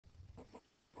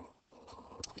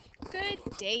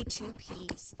Day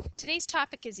 2Ps. Today's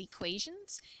topic is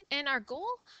equations, and our goal,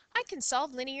 I can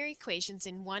solve linear equations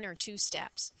in 1 or 2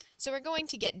 steps. So we're going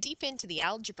to get deep into the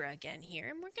algebra again here,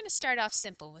 and we're going to start off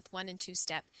simple with 1 and 2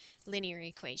 step linear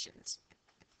equations.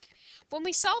 When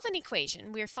we solve an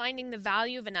equation, we are finding the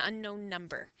value of an unknown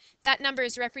number. That number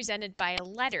is represented by a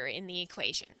letter in the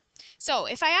equation. So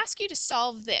if I ask you to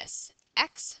solve this,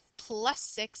 x plus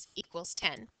 6 equals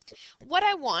 10, what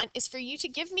I want is for you to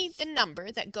give me the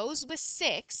number that goes with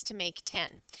 6 to make 10.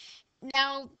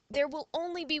 Now, there will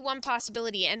only be one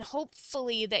possibility, and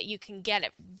hopefully that you can get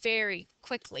it very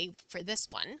quickly for this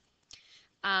one.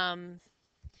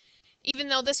 Even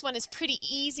though this one is pretty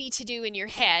easy to do in your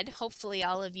head, hopefully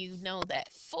all of you know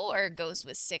that 4 goes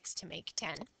with 6 to make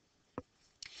 10.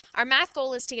 Our math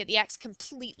goal is to get the x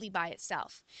completely by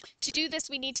itself. To do this,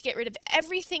 we need to get rid of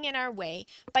everything in our way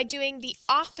by doing the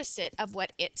opposite of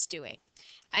what it's doing.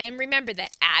 And remember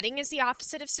that adding is the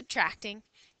opposite of subtracting,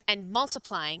 and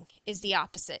multiplying is the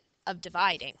opposite of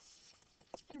dividing,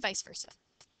 and vice versa.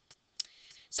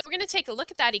 So we're going to take a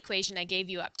look at that equation I gave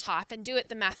you up top and do it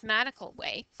the mathematical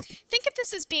way. Think of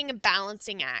this as being a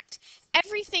balancing act.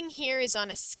 Everything here is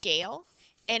on a scale,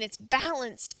 and it's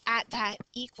balanced at that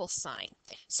equal sign.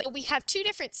 So we have two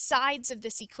different sides of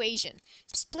this equation,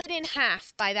 split in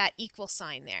half by that equal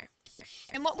sign there.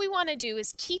 And what we want to do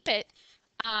is keep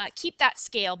that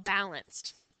scale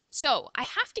balanced. So I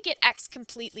have to get x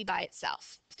completely by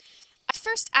itself. I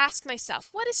first ask myself,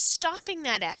 what is stopping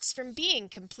that x from being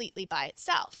completely by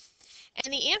itself?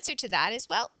 And the answer to that is,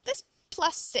 well, this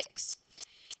plus 6.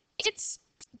 It's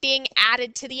being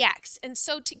added to the x, and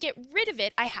so to get rid of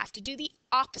it, I have to do the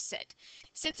opposite.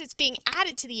 Since it's being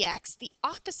added to the x, the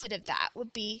opposite of that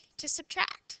would be to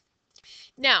subtract.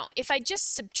 Now, if I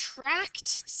just subtract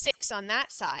 6 on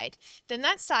that side, then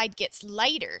that side gets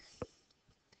lighter,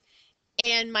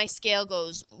 and my scale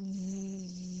goes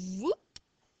whoop,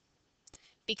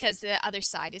 because the other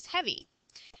side is heavy.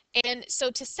 And so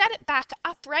to set it back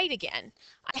upright again,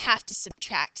 I have to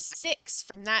subtract 6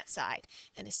 from that side.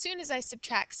 And as soon as I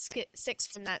subtract 6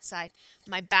 from that side,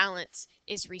 my balance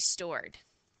is restored.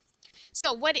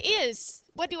 So what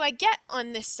do I get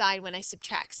on this side when I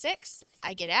subtract 6?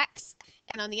 I get x.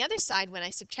 And on the other side, when I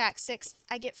subtract 6,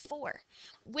 I get 4,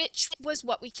 which was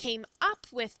what we came up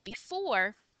with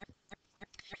before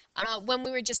when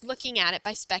we were just looking at it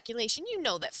by speculation. You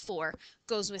know that 4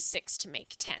 goes with 6 to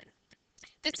make 10.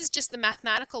 This is just the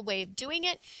mathematical way of doing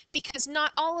it, because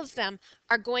not all of them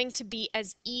are going to be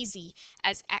as easy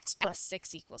as x plus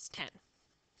 6 equals 10.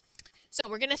 So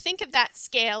we're going to think of that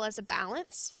scale as a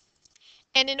balance.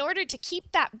 And in order to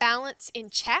keep that balance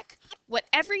in check,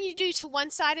 whatever you do to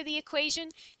one side of the equation,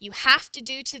 you have to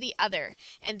do to the other.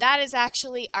 And that is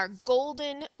actually our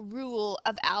golden rule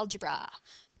of algebra.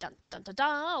 Dun, dun, dun,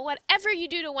 dun. Whatever you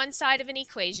do to one side of an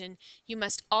equation, you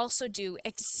must also do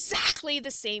exactly the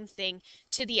same thing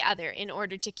to the other in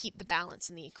order to keep the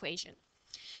balance in the equation.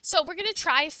 So we're going to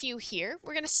try a few here.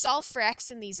 We're going to solve for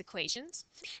x in these equations.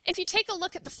 If you take a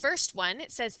look at the first one,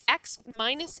 it says x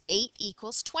minus 8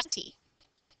 equals 20.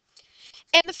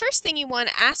 And the first thing you want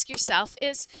to ask yourself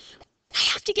is, I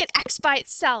have to get x by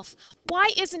itself.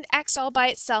 Why isn't x all by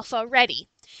itself already?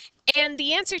 And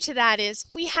the answer to that is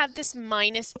we have this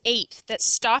minus 8 that's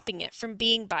stopping it from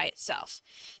being by itself.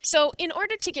 So in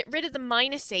order to get rid of the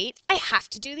minus 8, I have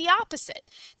to do the opposite.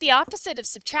 The opposite of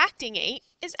subtracting 8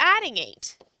 is adding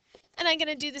 8. And I'm going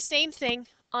to do the same thing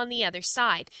on the other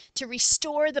side to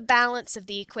restore the balance of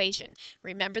the equation.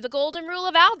 Remember the golden rule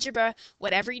of algebra,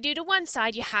 whatever you do to one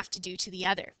side, you have to do to the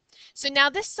other. So now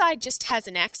this side just has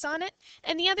an x on it,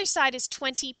 and the other side is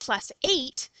 20 plus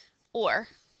 8, or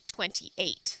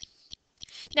 28.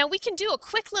 Now we can do a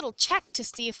quick little check to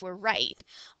see if we're right.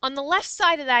 On the left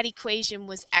side of that equation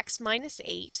was x minus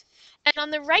 8, and on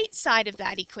the right side of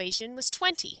that equation was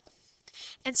 20.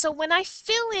 And so when I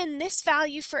fill in this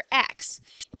value for x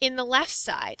in the left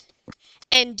side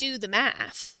and do the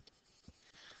math,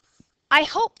 I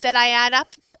hope that I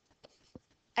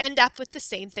end up with the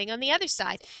same thing on the other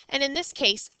side. And in this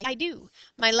case, I do.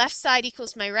 My left side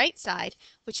equals my right side,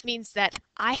 which means that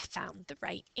I found the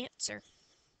right answer.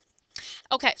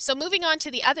 Okay, so moving on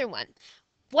to the other one.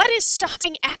 What is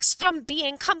stopping x from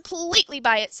being completely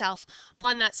by itself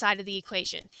on that side of the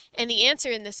equation? And the answer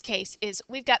in this case is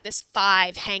we've got this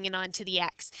 5 hanging on to the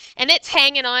x. And it's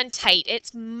hanging on tight.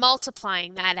 It's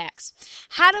multiplying that x.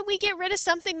 How do we get rid of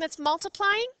something that's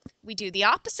multiplying? We do the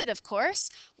opposite, of course.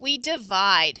 We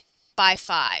divide by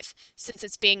 5, since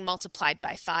it's being multiplied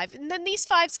by 5. And then these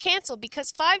 5's cancel,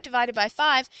 because 5 divided by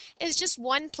 5 is just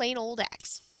one plain old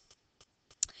x.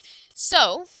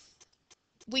 So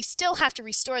we still have to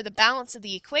restore the balance of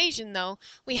the equation, though.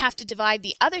 We have to divide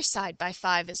the other side by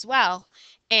 5 as well,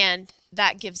 and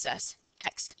that gives us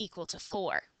x equal to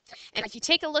 4. And if you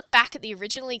take a look back at the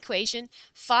original equation,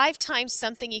 5 times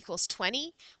something equals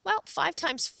 20. Well, 5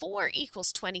 times 4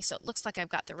 equals 20, so it looks like I've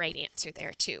got the right answer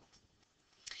there too.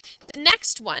 The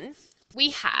next one, we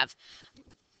have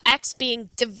x being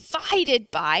divided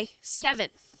by 7.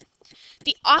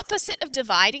 The opposite of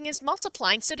dividing is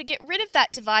multiplying, so to get rid of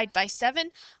that divide by 7,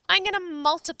 I'm going to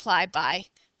multiply by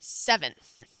 7.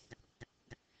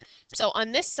 So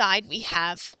on this side, we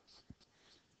have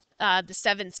the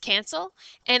 7's cancel,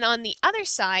 and on the other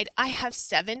side, I have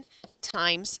 7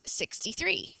 times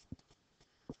 63,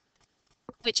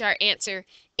 which our answer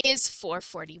is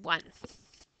 441.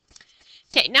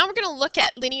 Okay, now we're going to look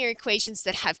at linear equations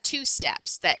that have 2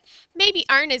 steps that maybe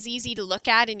aren't as easy to look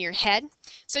at in your head.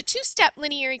 So 2-step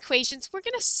linear equations, we're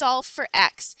going to solve for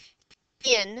x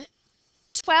in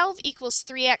 12 equals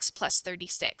 3x plus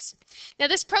 36. Now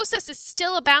this process is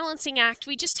still a balancing act.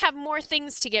 We just have more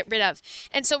things to get rid of.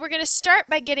 And so we're going to start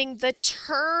by getting the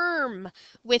term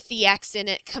with the x in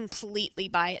it completely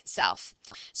by itself.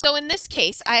 So in this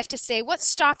case, I have to say, what's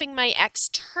stopping my x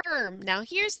term? Now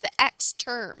here's the x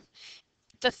term.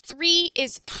 The 3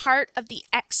 is part of the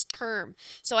x term.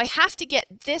 So I have to get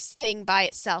this thing by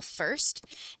itself first.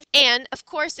 And of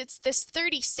course, it's this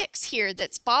 36 here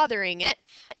that's bothering it.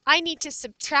 I need to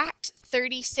subtract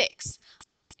 36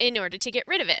 in order to get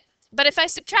rid of it. But if I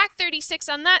subtract 36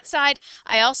 on that side,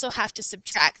 I also have to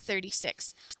subtract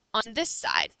 36 on this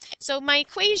side. So my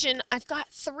equation, I've got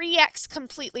 3x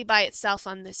completely by itself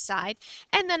on this side.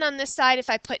 And then on this side, if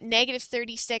I put negative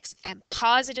 36 and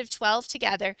positive 12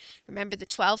 together, remember the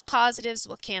 12 positives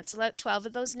will cancel out 12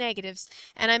 of those negatives,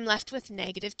 and I'm left with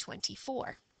negative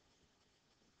 24.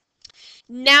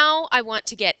 Now I want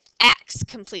to get x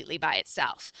completely by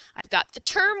itself. I've got the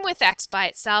term with x by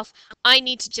itself. I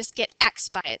need to just get x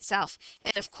by itself.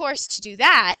 And of course, to do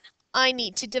that, I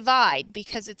need to divide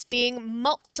because it's being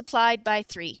multiplied by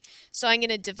 3. So I'm going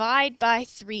to divide by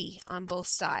 3 on both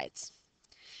sides.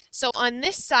 So on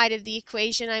this side of the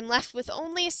equation, I'm left with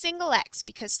only a single x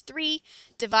because 3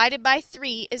 divided by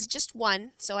 3 is just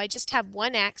 1. So I just have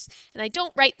 1x, and I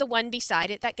don't write the 1 beside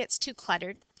it. That gets too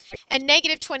cluttered. And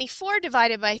negative 24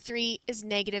 divided by 3 is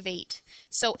negative 8.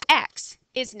 So x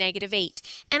is negative 8.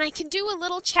 And I can do a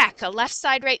little check, a left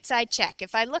side, right side check.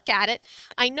 If I look at it,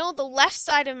 I know the left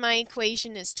side of my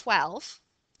equation is 12.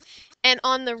 And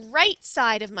on the right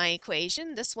side of my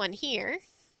equation, this one here,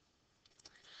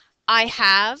 I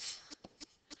have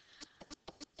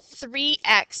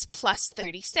 3x plus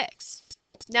 36.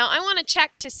 Now I want to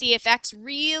check to see if x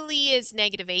really is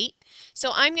negative 8.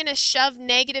 So I'm going to shove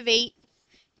negative 8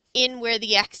 in where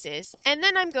the x is, and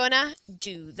then I'm going to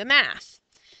do the math.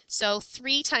 So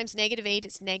 3 times negative 8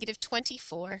 is negative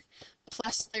 24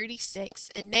 plus 36,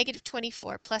 and negative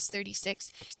 24 plus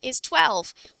 36 is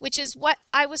 12, which is what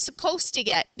I was supposed to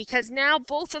get because now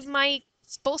both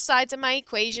sides of my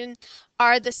equation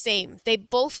are the same. They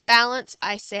both balance.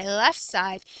 I say left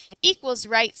side equals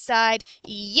right side.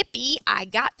 Yippee, I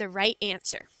got the right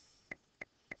answer.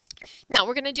 Now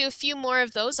we're going to do a few more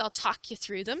of those. I'll talk you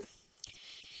through them.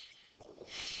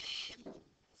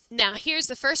 Now here's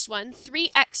the first one,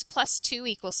 3x plus 2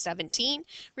 equals 17.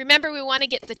 Remember, we want to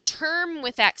get the term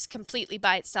with x completely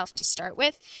by itself to start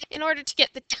with. In order to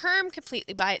get the term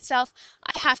completely by itself,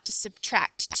 I have to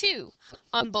subtract 2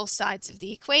 on both sides of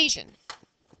the equation.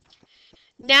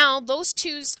 Now those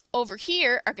 2's over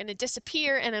here are going to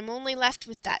disappear, and I'm only left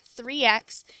with that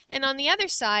 3x. And on the other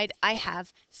side, I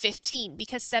have 15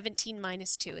 because 17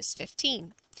 minus 2 is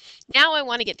 15. Now I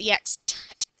want to get the x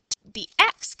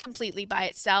completely by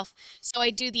itself, so I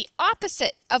do the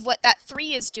opposite of what that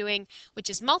 3 is doing, which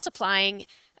is multiplying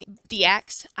the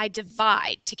x. I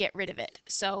divide to get rid of it.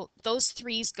 So those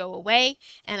 3's go away,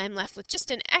 and I'm left with just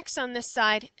an x on this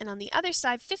side, and on the other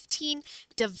side, 15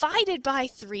 divided by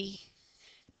 3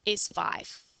 is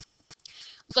 5.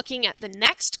 Looking at the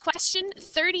next question,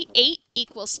 38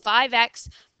 equals 5x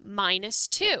minus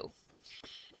 2.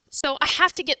 So I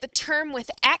have to get the term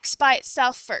with x by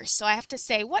itself first. So I have to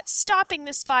say, what's stopping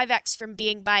this 5x from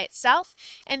being by itself?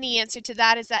 And the answer to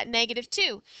that is that negative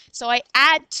 2. So I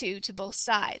add 2 to both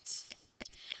sides.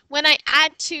 When I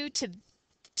add 2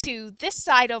 to this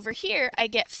side over here, I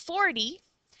get 40.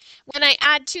 When I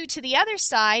add 2 to the other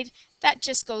side, that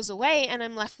just goes away, and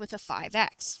I'm left with a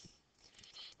 5x.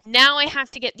 Now I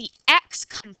have to get the x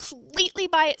completely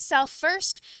by itself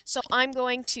first, so I'm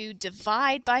going to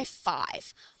divide by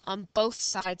 5 on both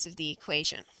sides of the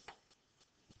equation.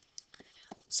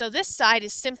 So this side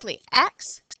is simply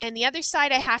x, and the other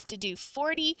side I have to do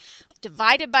 40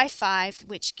 divided by 5,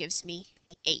 which gives me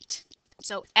 8.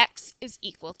 So x is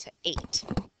equal to 8.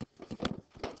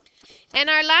 And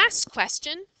our last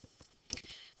question,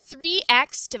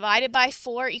 3x divided by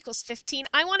 4 equals 15.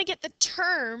 I want to get the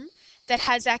term that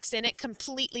has x in it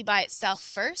completely by itself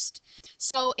first.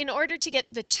 So in order to get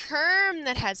the term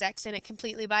that has x in it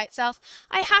completely by itself,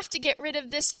 I have to get rid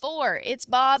of this 4. It's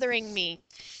bothering me.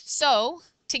 So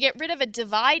to get rid of a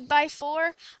divide by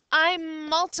 4, I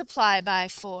multiply by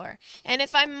 4. And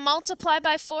if I multiply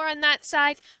by 4 on that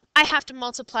side, I have to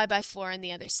multiply by 4 on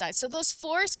the other side. So those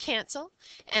 4's cancel,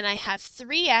 and I have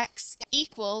 3x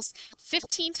equals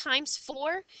 15 times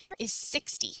 4 is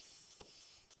 60.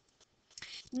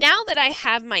 Now that I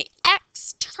have my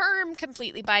x term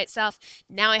completely by itself,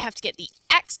 now I have to get the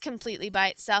x completely by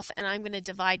itself, and I'm going to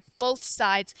divide both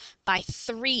sides by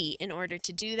 3 in order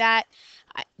to do that.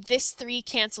 This 3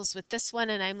 cancels with this one,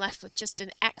 and I'm left with just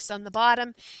an x on the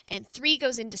bottom, and 3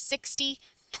 goes into 60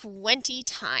 20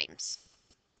 times.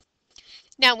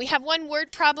 Now we have one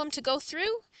word problem to go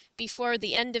through before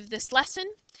the end of this lesson.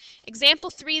 Example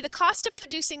 3, the cost of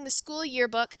producing the school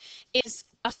yearbook is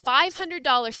a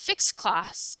 $500 fixed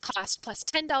cost plus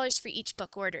 $10 for each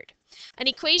book ordered. An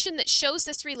equation that shows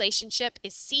this relationship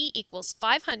is C equals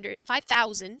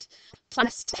 5,000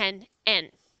 plus 10N.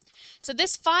 So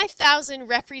this 5,000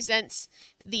 represents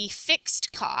the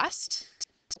fixed cost,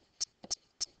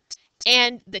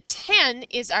 and the 10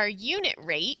 is our unit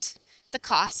rate, the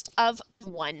cost of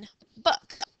one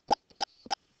book.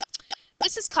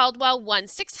 Mrs. Caldwell won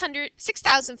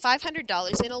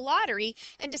 $6,500 in a lottery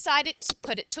and decided to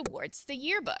put it towards the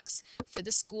yearbooks for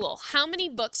the school. How many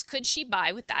books could she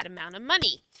buy with that amount of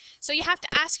money? So you have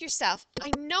to ask yourself, I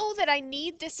know that I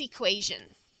need this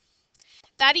equation.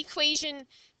 That equation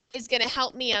is going to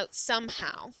help me out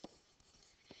somehow.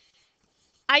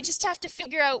 I just have to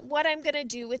figure out what I'm going to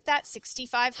do with that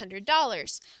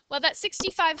 $6,500. Well, that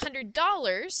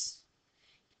 $6,500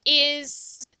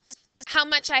 is how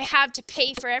much I have to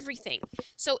pay for everything.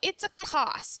 So it's a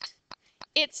cost.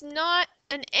 It's not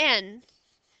an N.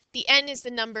 The N is the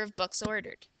number of books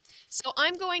ordered. So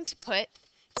I'm going to put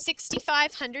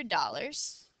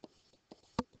 $6,500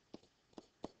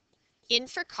 in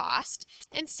for cost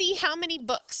and see how many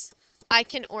books I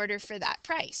can order for that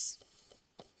price.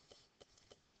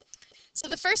 So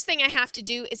the first thing I have to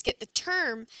do is get the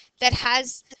term that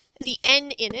has the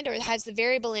N in it, or has the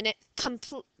variable in it,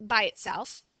 by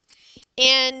itself.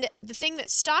 And the thing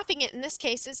that's stopping it in this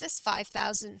case is this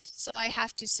 5,000. So I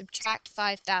have to subtract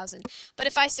 5,000. But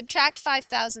if I subtract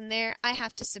 5,000 there, I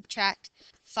have to subtract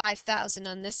 5,000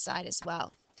 on this side as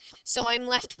well. So I'm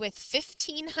left with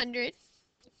 1,500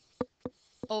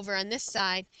 over on this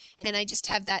side, and I just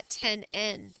have that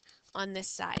 10N on this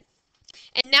side.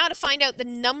 And now to find out the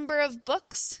number of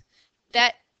books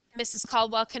that Mrs.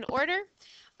 Caldwell can order,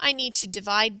 I need to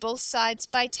divide both sides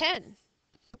by 10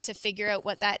 to figure out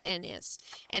what that N is.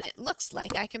 And it looks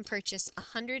like I can purchase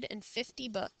 150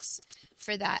 books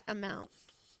for that amount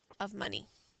of money.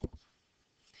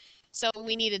 So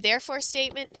we need a therefore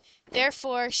statement.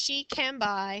 Therefore, she can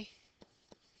buy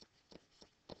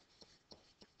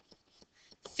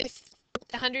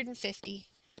 150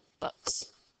 books.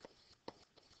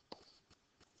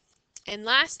 And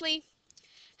lastly,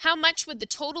 how much would the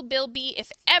total bill be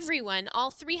if everyone,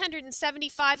 all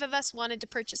 375 of us, wanted to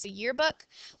purchase a yearbook?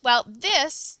 Well,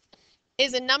 this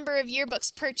is a number of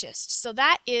yearbooks purchased, so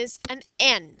that is an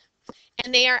N.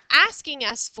 And they are asking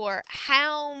us for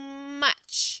how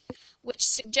much, which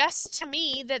suggests to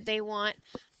me that they want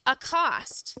a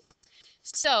cost.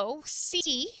 So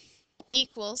C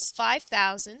equals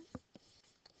 5,000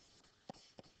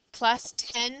 plus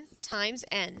 10 times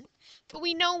N. But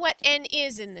we know what N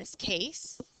is in this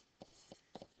case.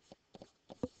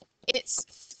 It's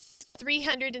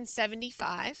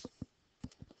 375.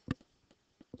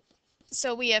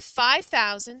 So we have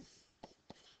 5,000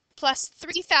 plus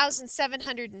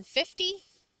 3,750.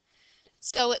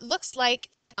 So it looks like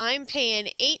I'm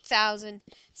paying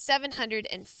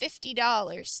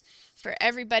 $8,750 for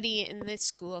everybody in this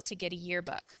school to get a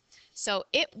yearbook. So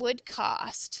it would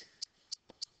cost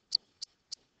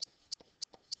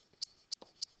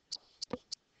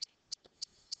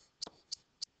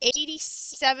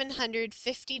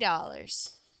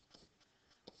 $8,750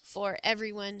 for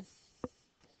everyone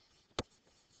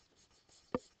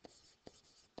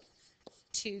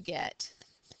to get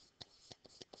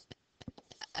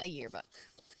a yearbook.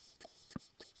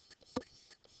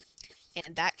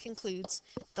 And that concludes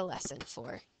the lesson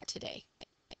for today.